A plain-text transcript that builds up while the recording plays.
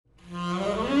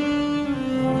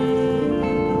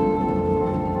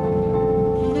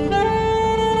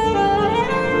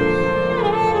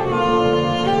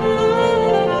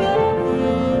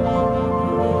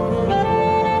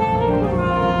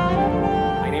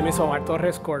is Omar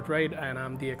Torres, Corporate, and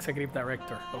I'm the Executive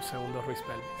Director of Segundo Ruiz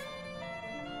Pelvis.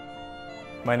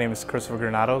 My name is Christopher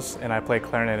Granados, and I play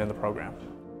clarinet in the program.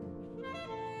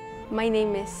 My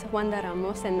name is Wanda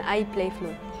Ramos, and I play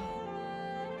flute.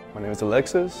 My name is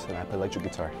Alexis, and I play electric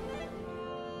guitar.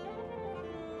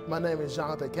 My name is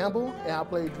Jonathan Campbell, and I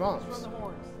play drums.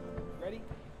 Ready?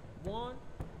 1,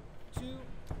 2,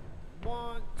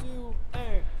 1, 2,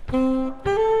 and...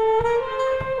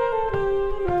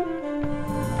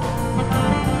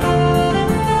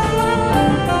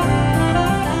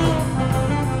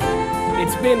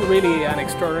 It's been really an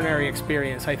extraordinary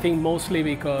experience, I think mostly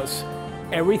because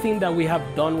everything that we have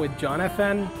done with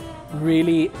Jonathan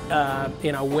really,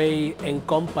 in a way,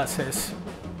 encompasses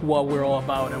what we're all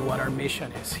about and what our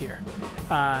mission is here.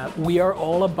 We are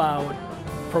all about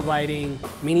providing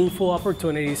meaningful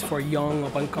opportunities for young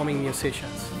up-and-coming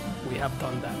musicians. We have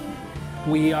done that.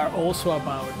 We are also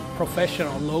about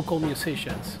professional local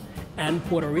musicians and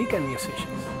Puerto Rican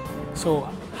musicians. So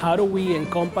how do we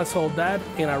encompass all that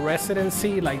in a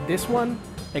residency like this one?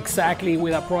 Exactly,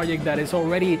 with a project that is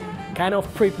already kind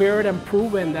of prepared and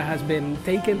proven, that has been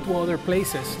taken to other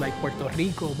places like Puerto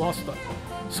Rico, Boston.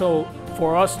 So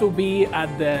for us to be at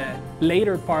the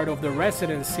later part of the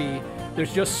residency,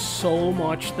 there's just so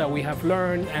much that we have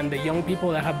learned, and the young people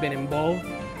that have been involved,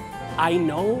 I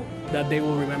know that they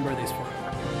will remember this forever.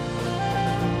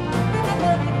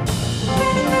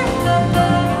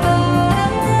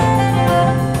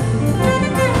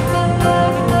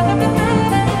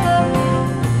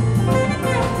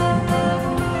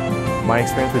 My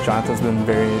experience with Jonathan has been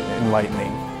very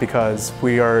enlightening because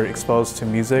we are exposed to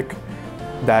music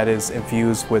that is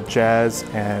infused with jazz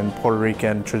and Puerto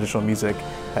Rican traditional music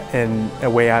in a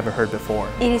way I haven't heard before.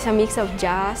 It is a mix of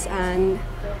jazz and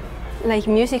like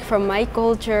music from my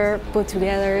culture put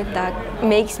together that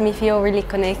makes me feel really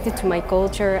connected to my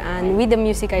culture and with the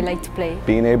music I like to play.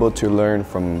 Being able to learn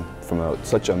from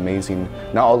such an amazing,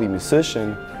 not only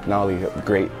musician, not only a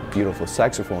great, beautiful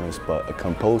saxophonist, but a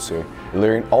composer.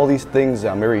 Learn all these things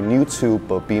that I'm very new to,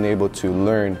 but being able to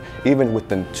learn, even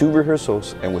within 2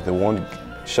 rehearsals and within 1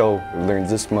 show, learn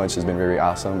this much has been very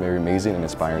awesome, very amazing, and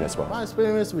inspiring as well. My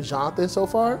experience with Jonathan so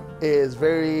far is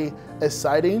very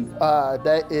exciting.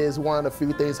 That is one of the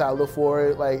few things I look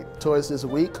forward towards this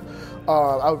week.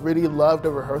 I really love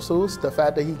the rehearsals, the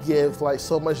fact that he gives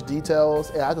so much details,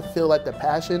 and I can feel the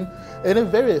passion, and it's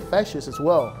very infectious as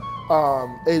well.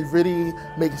 It really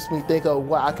makes me think of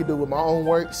what I can do with my own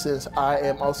work, since I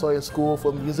am also in school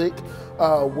for music,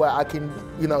 what I can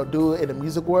do in the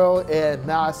music world, and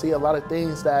now I see a lot of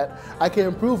things that I can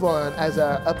improve on as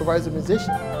an up-and-rising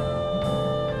musician.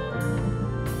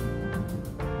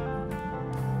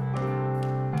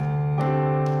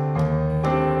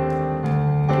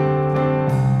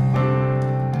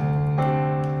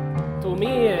 To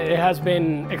me, it has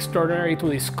been extraordinary to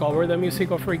discover the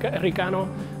music of Ricano,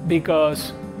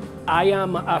 because I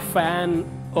am a fan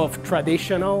of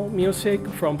traditional music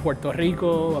from Puerto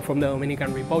Rico, from the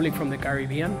Dominican Republic, from the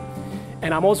Caribbean.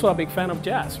 And I'm also a big fan of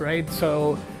jazz, right?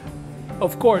 So,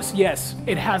 of course, yes,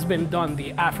 it has been done,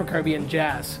 the Afro-Caribbean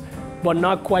jazz, but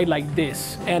not quite like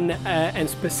this. And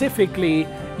specifically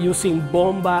using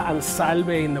bomba and salve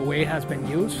in the way it has been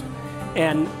used,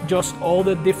 and just all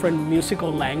the different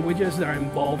musical languages that are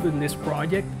involved in this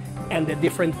project, and the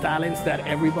different talents that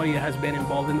everybody that has been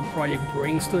involved in the project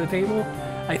brings to the table.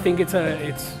 I think it's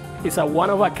a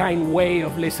one-of-a-kind way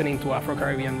of listening to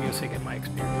Afro-Caribbean music in my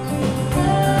experience.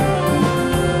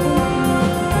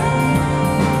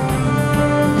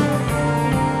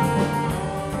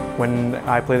 When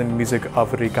I play the music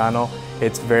of Ricano,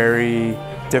 it's very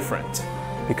different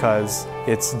because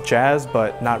it's jazz,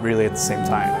 but not really at the same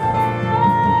time.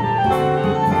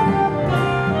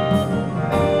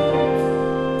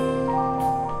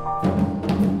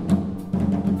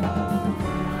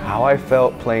 How I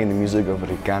felt playing the music of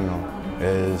Ricano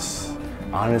is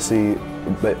honestly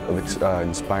a bit of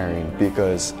inspiring,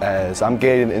 because as I'm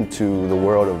getting into the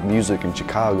world of music in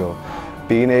Chicago,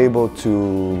 being able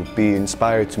to be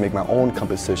inspired to make my own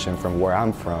composition from where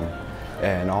I'm from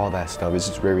and all that stuff is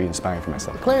just very inspiring for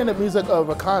myself. Playing the music of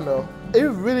Ricano,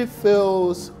 it really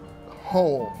feels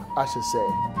home, I should say.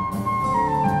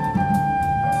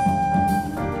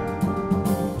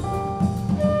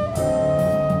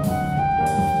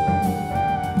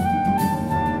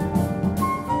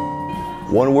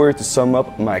 One word to sum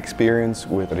up my experience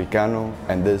with Ricano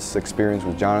and this experience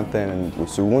with Jonathan and with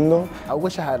Segundo. I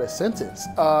wish I had a sentence.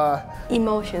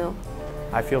 Emotional.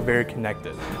 I feel very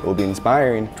connected. It will be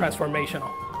inspiring.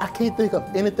 Transformational. I can't think of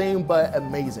anything but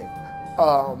amazing.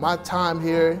 My time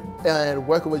here and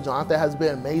working with Jonathan has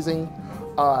been amazing.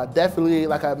 Definitely,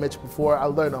 like I mentioned before, I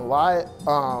learned a lot.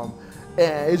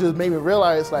 And it just made me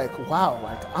realize, like, wow,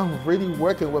 like I'm really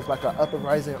working with like an up and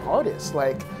rising artist.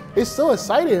 Like, it's so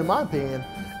exciting in my opinion.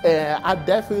 And I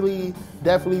definitely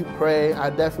pray, I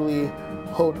definitely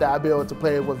hope that I'll be able to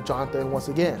play with Jonathan once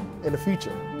again in the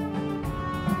future.